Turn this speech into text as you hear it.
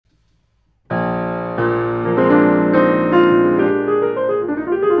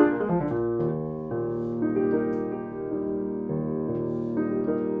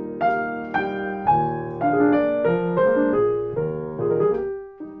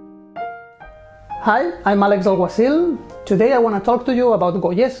Hi, I'm Alguacil. Today I want to talk to you about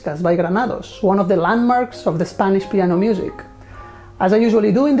Goyescas by Granados, one of the landmarks of the Spanish piano music. As I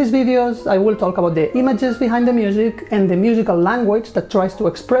usually do in these videos, I will talk about the images behind the music and the musical language that tries to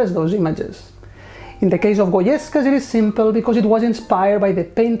express those images. In the case of Goyescas, it is simple because it was inspired by the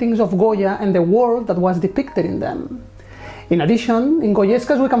paintings of Goya and the world that was depicted in them. In addition, in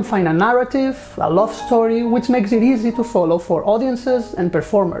Goyescas we can find a narrative, a love story, which makes it easy to follow for audiences and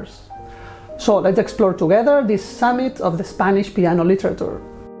performers. So let's explore together this summit of the Spanish piano literature.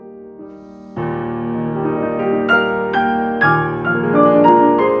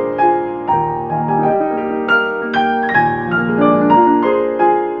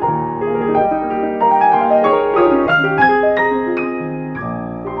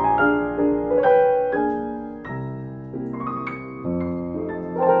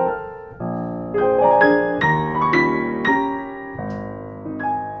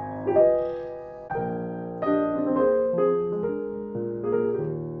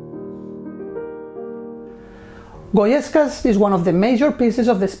 Goyescas is one of the major pieces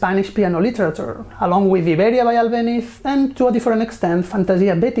of the Spanish piano literature, along with Iberia by Albéniz and, to a different extent,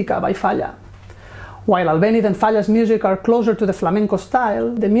 Fantasia Bética by Falla. While Albéniz and Falla's music are closer to the flamenco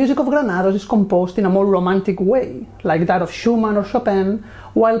style, the music of Granados is composed in a more romantic way, like that of Schumann or Chopin,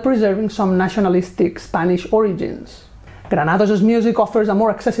 while preserving some nationalistic Spanish origins. Granados' music offers a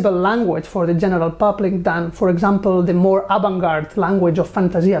more accessible language for the general public than, for example, the more avant-garde language of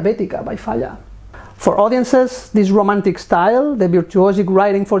Fantasia Bética by Falla. For audiences, this romantic style, the virtuosic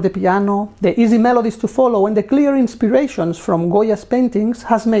writing for the piano, the easy melodies to follow and the clear inspirations from Goya's paintings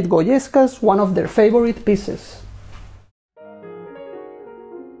has made Goyescas one of their favorite pieces.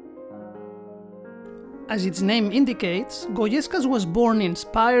 As its name indicates, Goyescas was born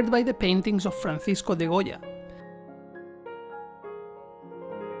inspired by the paintings of Francisco de Goya.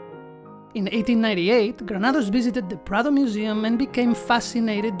 In 1898, Granados visited the Prado Museum and became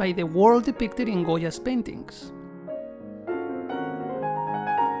fascinated by the world depicted in Goya's paintings.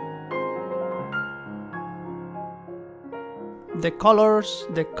 The colors,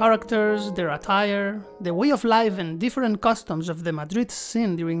 the characters, their attire, the way of life and different customs of the Madrid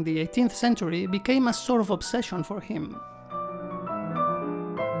scene during the 18th century became a sort of obsession for him.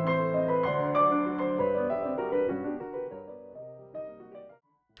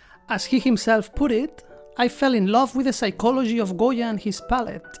 As he himself put it, I fell in love with the psychology of Goya and his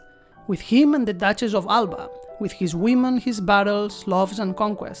palette, with him and the Duchess of Alba, with his women, his battles, loves and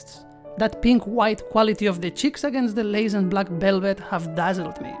conquests. That pink-white quality of the cheeks against the lace and black velvet have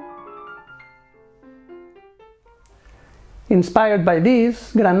dazzled me. Inspired by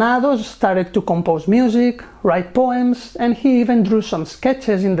this, Granados started to compose music, write poems, and he even drew some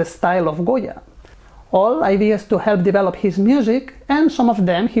sketches in the style of Goya. All ideas to help develop his music, and some of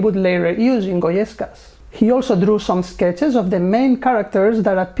them he would later use in Goyescas. He also drew some sketches of the main characters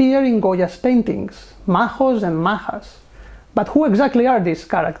that appear in Goya's paintings, Majos and Majas. But who exactly are these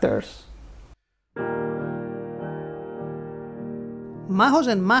characters? Majos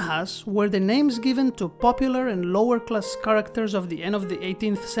and Majas were the names given to popular and lower-class characters of the end of the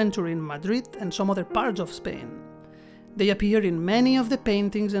 18th century in Madrid and some other parts of Spain. They appear in many of the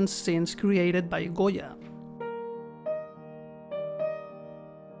paintings and scenes created by Goya.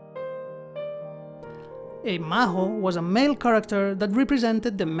 A Majo was a male character that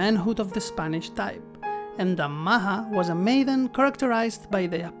represented the manhood of the Spanish type, and a Maja was a maiden characterized by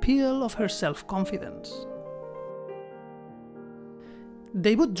the appeal of her self-confidence.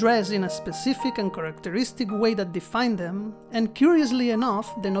 They would dress in a specific and characteristic way that defined them, and curiously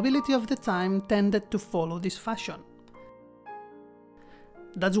enough, the nobility of the time tended to follow this fashion.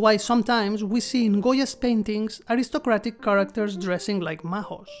 That's why sometimes we see in Goya's paintings aristocratic characters dressing like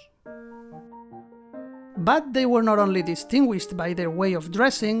Majos. But they were not only distinguished by their way of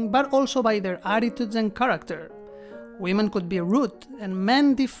dressing, but also by their attitudes and character. Women could be rude and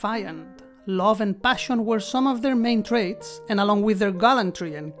men defiant. Love and passion were some of their main traits, and along with their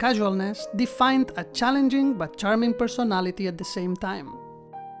gallantry and casualness, defined a challenging but charming personality at the same time.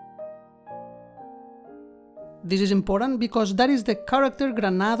 This is important because that is the character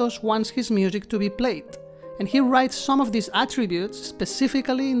Granados wants his music to be played, and he writes some of these attributes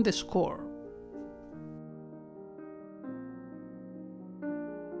specifically in the score.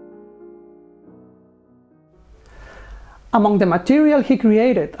 Among the material he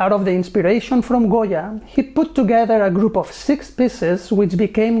created out of the inspiration from Goya, he put together a group of 6 pieces which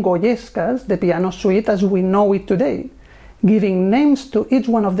became Goyescas, the piano suite as we know it today, giving names to each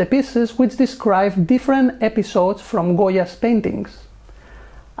one of the pieces which describe different episodes from Goya's paintings.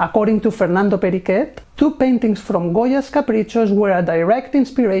 According to Fernando Periquet, 2 paintings from Goya's Caprichos were a direct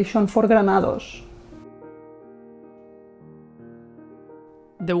inspiration for Granados,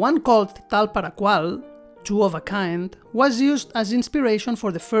 The one called Tal para Qual, two of a kind, was used as inspiration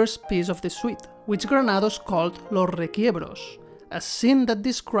for the first piece of the suite, which Granados called Los Requiebros, a scene that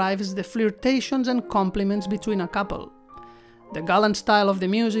describes the flirtations and compliments between a couple. The gallant style of the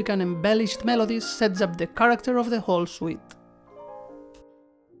music and embellished melodies sets up the character of the whole suite.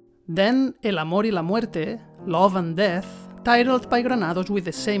 Then El Amor y la Muerte, Love and Death, titled by Granados with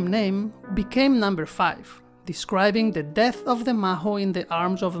the same name, became number 5, describing the death of the Majo in the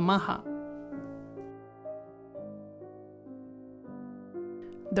arms of Maja.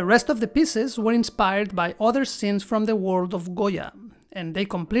 The rest of the pieces were inspired by other scenes from the world of Goya, and they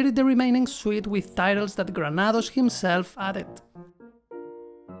completed the remaining suite with titles that Granados himself added.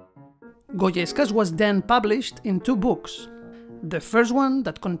 Goyescas was then published in 2 books, the first one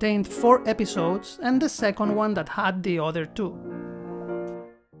that contained 4 episodes and the second one that had the other 2.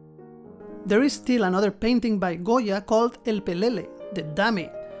 There is still another painting by Goya called El Pelele, the Dummy,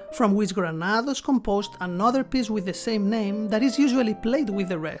 from which Granados composed another piece with the same name that is usually played with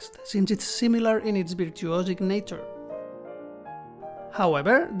the rest, since it's similar in its virtuosic nature.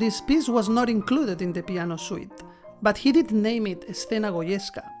 However, this piece was not included in the piano suite, but he did name it Escena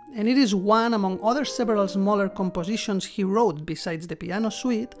Goyesca, and it is one among other several smaller compositions he wrote besides the piano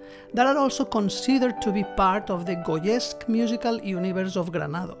suite that are also considered to be part of the Goyesque musical universe of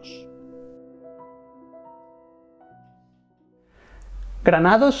Granados.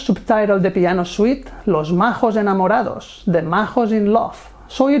 Granados subtitled the piano suite Los Majos Enamorados, the Majos in Love,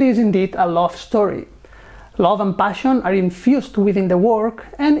 so it is indeed a love story. Love and passion are infused within the work,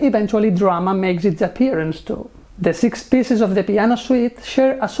 and eventually drama makes its appearance too. The 6 pieces of the piano suite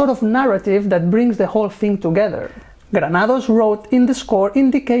share a sort of narrative that brings the whole thing together. Granados wrote in the score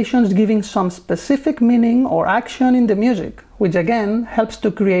indications giving some specific meaning or action in the music, which again helps to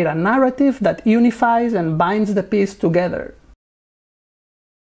create a narrative that unifies and binds the piece together.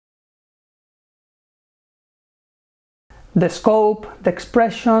 The scope, the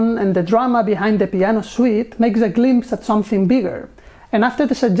expression, and the drama behind the piano suite makes a glimpse at something bigger, and after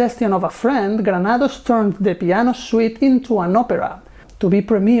the suggestion of a friend, Granados turned the piano suite into an opera, to be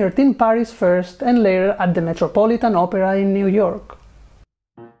premiered in Paris first and later at the Metropolitan Opera in New York.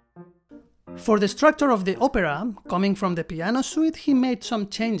 For the structure of the opera, coming from the piano suite, he made some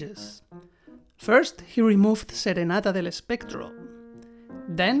changes. First, he removed Serenata del Espectro.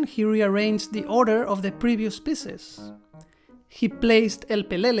 Then he rearranged the order of the previous pieces. He placed El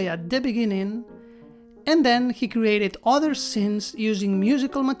Pelele at the beginning, and then he created other scenes using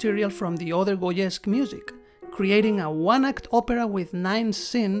musical material from the other Goyesque music, creating a one-act opera with 9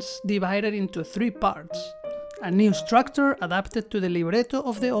 scenes divided into 3 parts, a new structure adapted to the libretto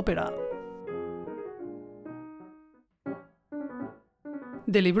of the opera.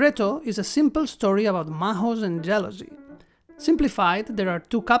 The libretto is a simple story about Majos and jealousy. Simplified, there are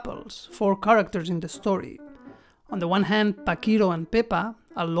 2 couples, 4 characters in the story. On the one hand, Paquiro and Pepa,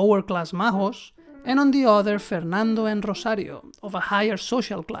 a lower-class Majos, and on the other, Fernando and Rosario, of a higher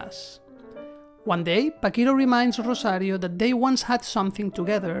social class. One day, Paquiro reminds Rosario that they once had something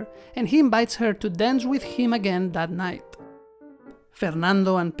together, and he invites her to dance with him again that night.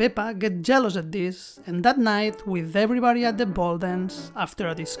 Fernando and Pepa get jealous at this, and that night, with everybody at the ball dance, after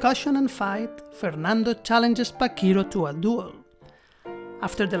a discussion and fight, Fernando challenges Paquiro to a duel.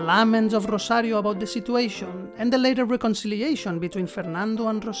 After the laments of Rosario about the situation, and the later reconciliation between Fernando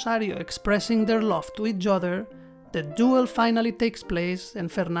and Rosario expressing their love to each other, the duel finally takes place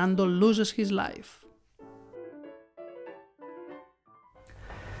and Fernando loses his life.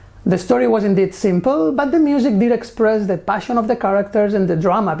 The story was indeed simple, but the music did express the passion of the characters and the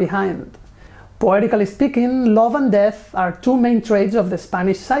drama behind. Poetically speaking, love and death are 2 main traits of the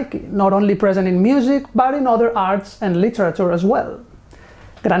Spanish psyche, not only present in music, but in other arts and literature as well.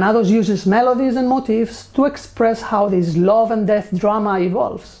 Granados uses melodies and motifs to express how this love and death drama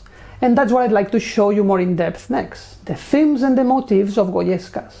evolves, and that's what I'd like to show you more in depth next, the themes and the motifs of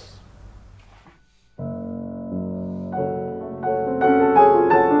Goyescas.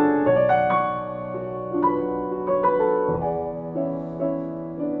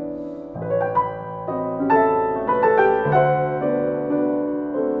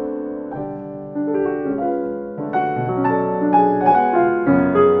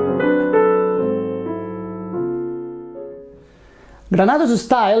 Granados'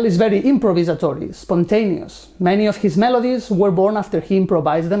 style is very improvisatory, spontaneous. Many of his melodies were born after he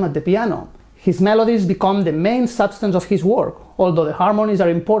improvised them at the piano. His melodies become the main substance of his work, although the harmonies are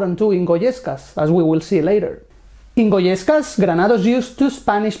important too in Goyescas, as we will see later. In Goyescas, Granados used 2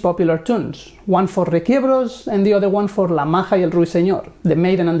 Spanish popular tunes, one for Requiebros and the other one for La Maja y el Ruiseñor, the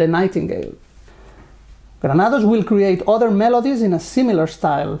Maiden and the Nightingale. Granados will create other melodies in a similar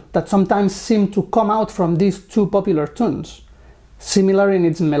style that sometimes seem to come out from these two popular tunes, similar in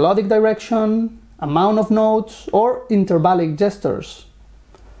its melodic direction, amount of notes, or intervallic gestures.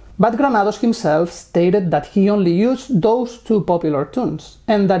 But Granados himself stated that he only used those two popular tunes,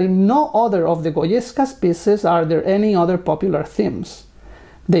 and that in no other of the Goyescas pieces are there any other popular themes.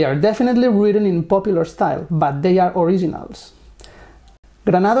 They are definitely written in popular style, but they are originals.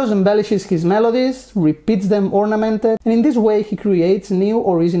 Granados embellishes his melodies, repeats them ornamented, and in this way he creates new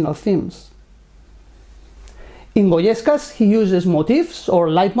original themes. In Goyescas he uses motifs or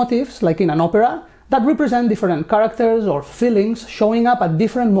leitmotifs, like in an opera, that represent different characters or feelings showing up at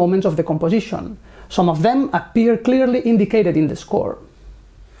different moments of the composition. Some of them appear clearly indicated in the score.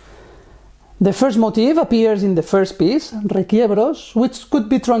 The first motif appears in the first piece, Requiebros, which could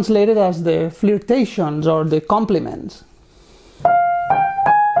be translated as the flirtations or the compliments.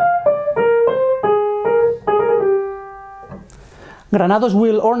 Granados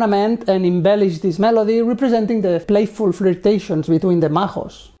will ornament and embellish this melody, representing the playful flirtations between the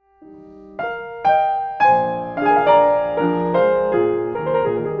Majos.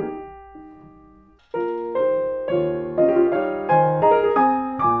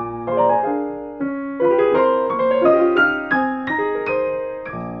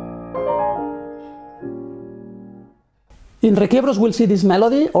 In Requiebros we'll see this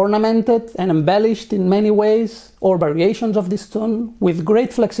melody ornamented and embellished in many ways, or variations of this tune, with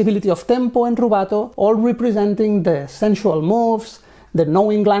great flexibility of tempo and rubato, all representing the sensual moves, the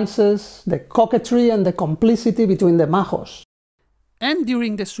knowing glances, the coquetry and the complicity between the Majos. And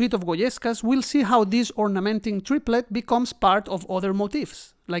during the suite of Goyescas we'll see how this ornamenting triplet becomes part of other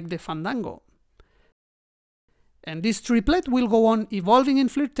motifs, like the fandango. And this triplet will go on evolving in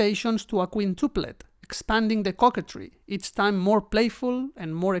flirtations to a quintuplet, expanding the coquetry, each time more playful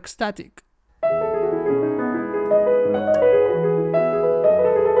and more ecstatic.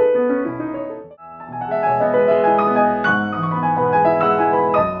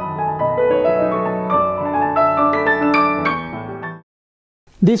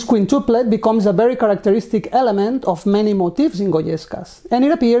 This quintuplet becomes a very characteristic element of many motifs in Goyescas, and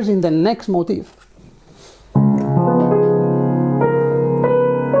it appears in the next motif.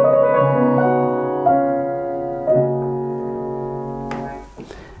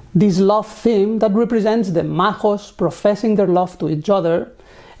 This love theme that represents the Majos professing their love to each other,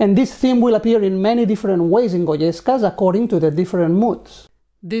 and this theme will appear in many different ways in Goyescas according to the different moods.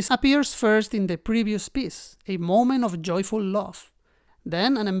 This appears first in the previous piece, a moment of joyful love,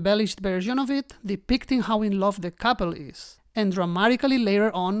 then an embellished version of it depicting how in love the couple is, and dramatically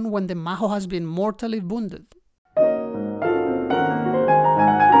later on when the Majo has been mortally wounded.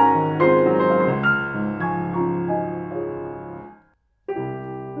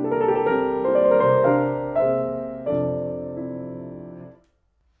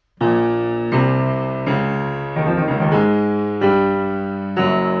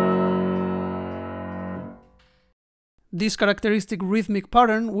 This characteristic rhythmic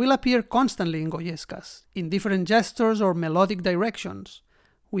pattern will appear constantly in Goyescas, in different gestures or melodic directions,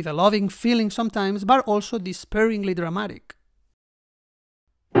 with a loving feeling sometimes, but also despairingly dramatic.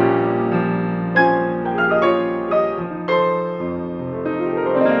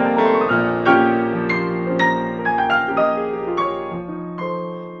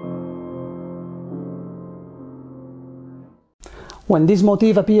 When this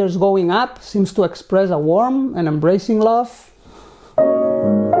motif appears going up, seems to express a warm and embracing love.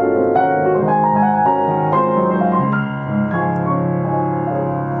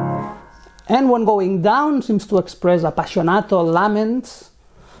 And when going down, seems to express appassionato laments.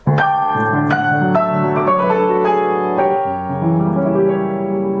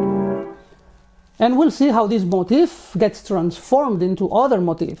 And we'll see how this motif gets transformed into other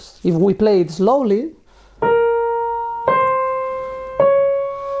motifs. If we play it slowly,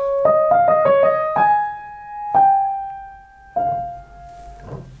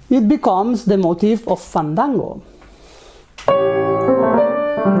 it becomes the motif of fandango.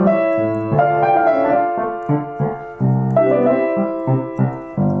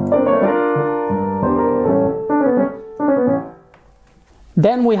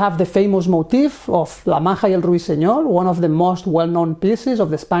 Then we have the famous motif of La Maja y el Ruiseñor, one of the most well-known pieces of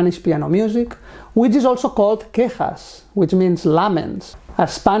the Spanish piano music, which is also called quejas, which means laments. A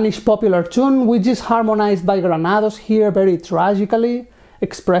Spanish popular tune which is harmonized by Granados here very tragically,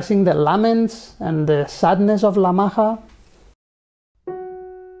 expressing the laments and the sadness of La Maja.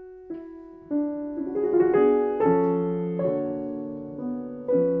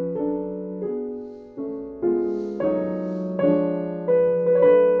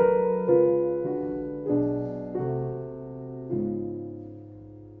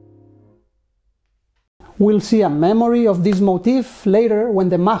 We'll see a memory of this motif later when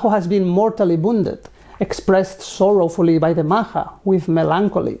the Majo has been mortally wounded, expressed sorrowfully by the Maja with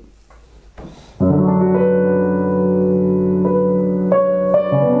melancholy.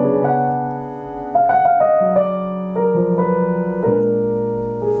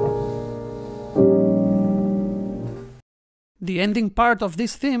 The ending part of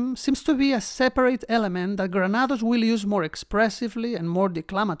this theme seems to be a separate element that Granados will use more expressively and more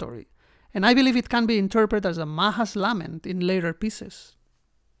declamatory, and I believe it can be interpreted as a Majas lament in later pieces.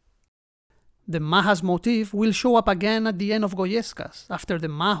 The Majas motif will show up again at the end of Goyescas, after the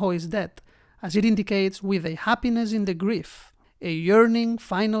Majo is dead, as it indicates with a happiness in the grief, a yearning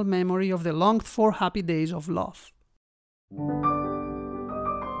final memory of the longed-for happy days of love.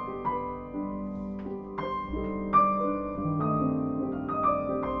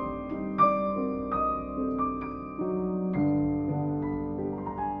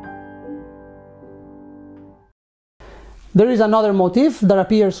 There is another motif that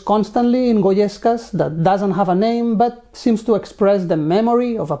appears constantly in Goyescas that doesn't have a name but seems to express the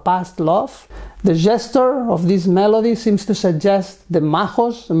memory of a past love. The gesture of this melody seems to suggest the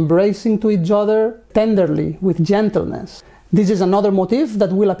Majos embracing to each other tenderly, with gentleness. This is another motif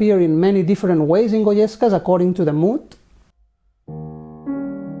that will appear in many different ways in Goyescas according to the mood.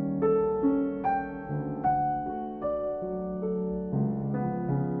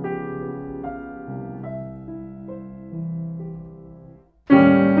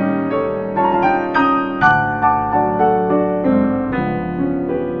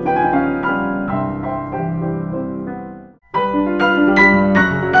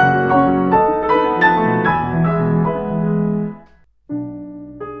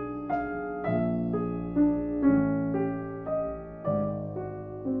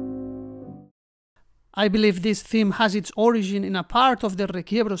 I believe this theme has its origin in a part of the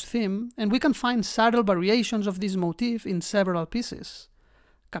Requiebros theme, and we can find subtle variations of this motif in several pieces.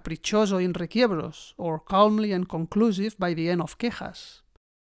 Caprichoso in Requiebros, or calmly and conclusive by the end of Quejas.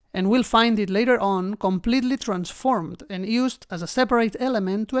 And we'll find it later on completely transformed and used as a separate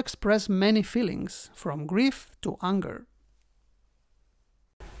element to express many feelings, from grief to anger.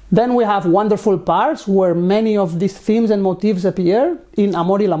 Then we have wonderful parts where many of these themes and motifs appear, in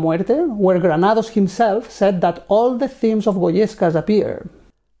Amor y la Muerte, where Granados himself said that all the themes of Goyescas appear.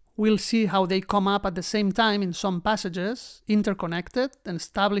 We'll see how they come up at the same time in some passages, interconnected and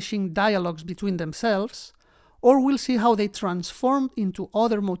establishing dialogues between themselves, or we'll see how they transformed into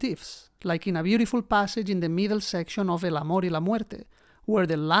other motifs, like in a beautiful passage in the middle section of El Amor y la Muerte, where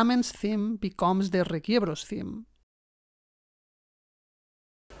the laments theme becomes the Requiebros theme.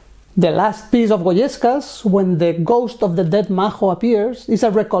 The last piece of Goyescas, when the ghost of the dead Majo appears, is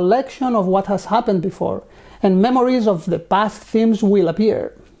a recollection of what has happened before, and memories of the past themes will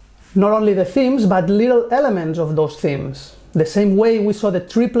appear. Not only the themes, but little elements of those themes. The same way we saw the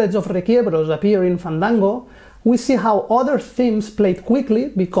triplets of Requiebros appear in Fandango, we see how other themes played quickly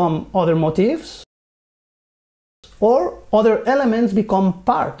become other motifs, or other elements become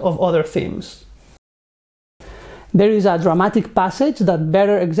part of other themes. There is a dramatic passage that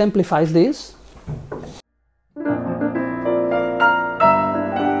better exemplifies this.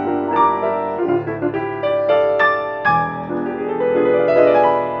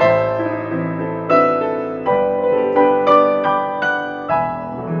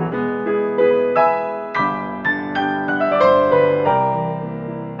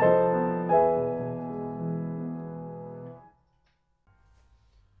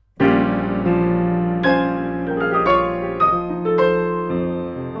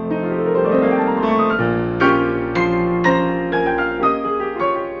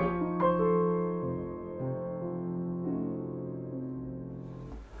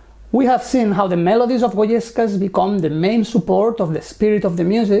 We have seen how the melodies of Goyescas become the main support of the spirit of the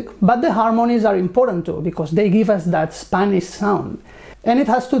music, but the harmonies are important too, because they give us that Spanish sound. And it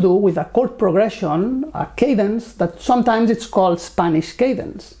has to do with a chord progression, a cadence, that sometimes it's called Spanish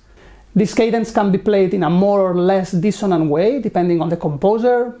cadence. This cadence can be played in a more or less dissonant way, depending on the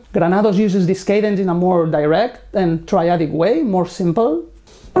composer. Granados uses this cadence in a more direct and triadic way, more simple.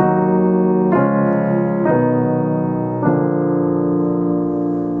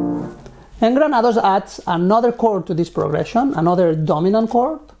 And Granados adds another chord to this progression, another dominant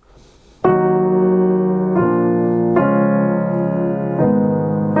chord.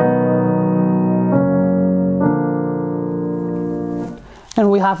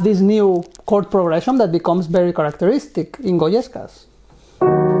 And we have this new chord progression that becomes very characteristic in Goyescas.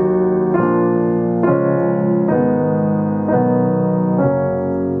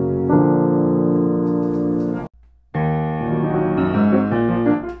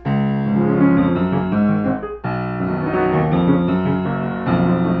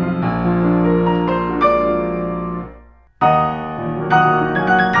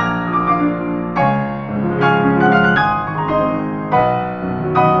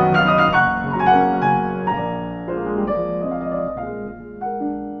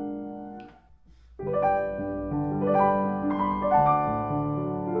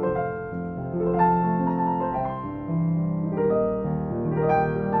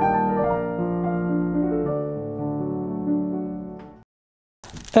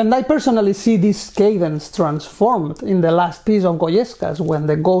 And I personally see this cadence transformed in the last piece of Goyescas when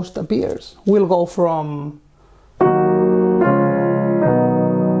the ghost appears. We'll go from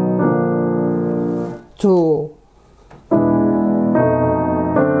to,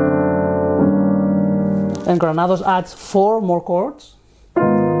 and Granados adds 4 more chords.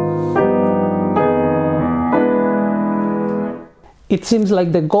 It seems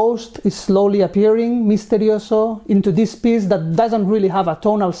like the ghost is slowly appearing, misterioso, into this piece that doesn't really have a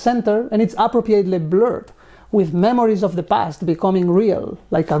tonal center, and it's appropriately blurred, with memories of the past becoming real,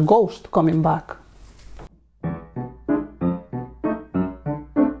 like a ghost coming back.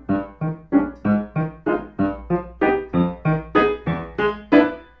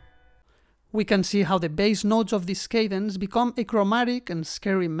 We can see how the bass notes of this cadence become a chromatic and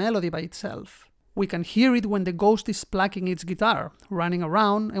scary melody by itself. We can hear it when the ghost is plucking its guitar, running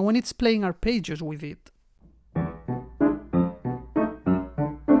around, and when it's playing arpeggios with it.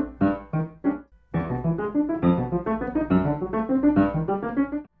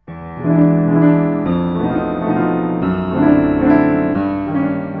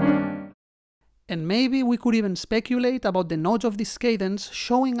 And maybe we could even speculate about the notes of this cadence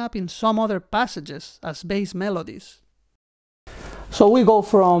showing up in some other passages as bass melodies. So we go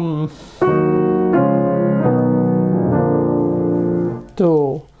from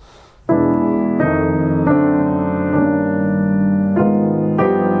to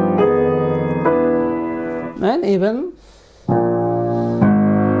and even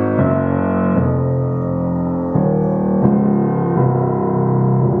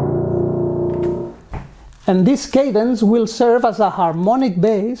and this cadence will serve as a harmonic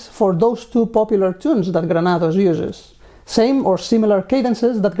base for those 2 popular tunes that Granados uses. Same or similar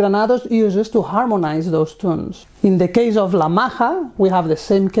cadences that Granados uses to harmonize those tunes. In the case of La Maja, we have the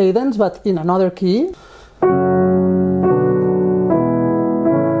same cadence but in another key.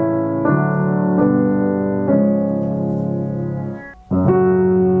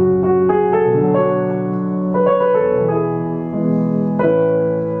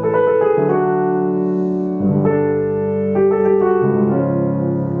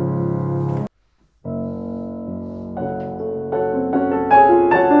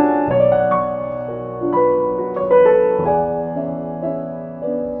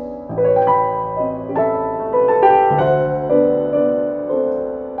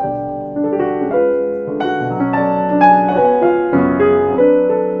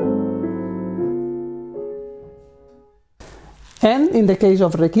 And in the case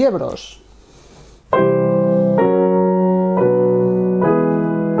of requiebros.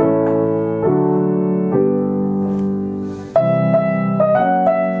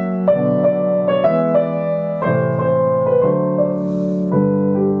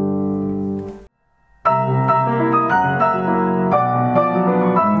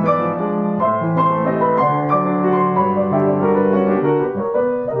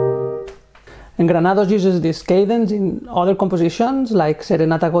 And Granados uses this cadence in other compositions like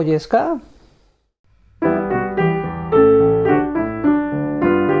Serenata Goyesca.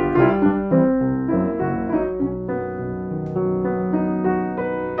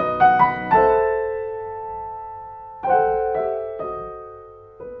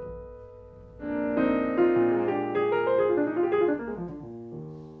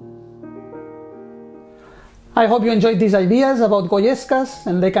 I hope you enjoyed these ideas about Goyescas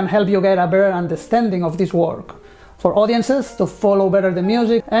and they can help you get a better understanding of this work, for audiences to follow better the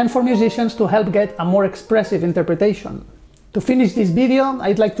music and for musicians to help get a more expressive interpretation. To finish this video,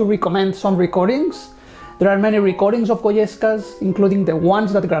 I'd like to recommend some recordings. There are many recordings of Goyescas, including the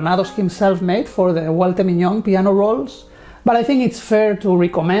ones that Granados himself made for the Walter Mignon piano rolls, but I think it's fair to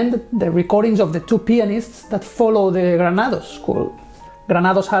recommend the recordings of the 2 pianists that follow the Granados school.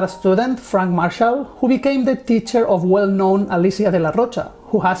 Granados had a student, Frank Marshall, who became the teacher of well-known Alicia de Larrocha,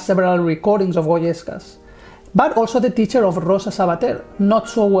 who has several recordings of Goyescas, but also the teacher of Rosa Sabater, not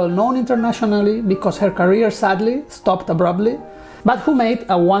so well-known internationally because her career sadly stopped abruptly, but who made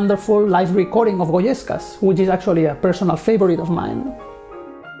a wonderful live recording of Goyescas, which is actually a personal favorite of mine.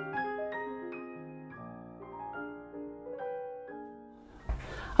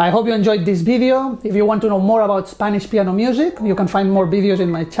 I hope you enjoyed this video. If you want to know more about Spanish piano music, you can find more videos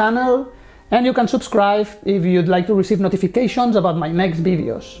in my channel, and you can subscribe if you'd like to receive notifications about my next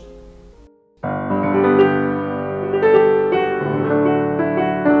videos.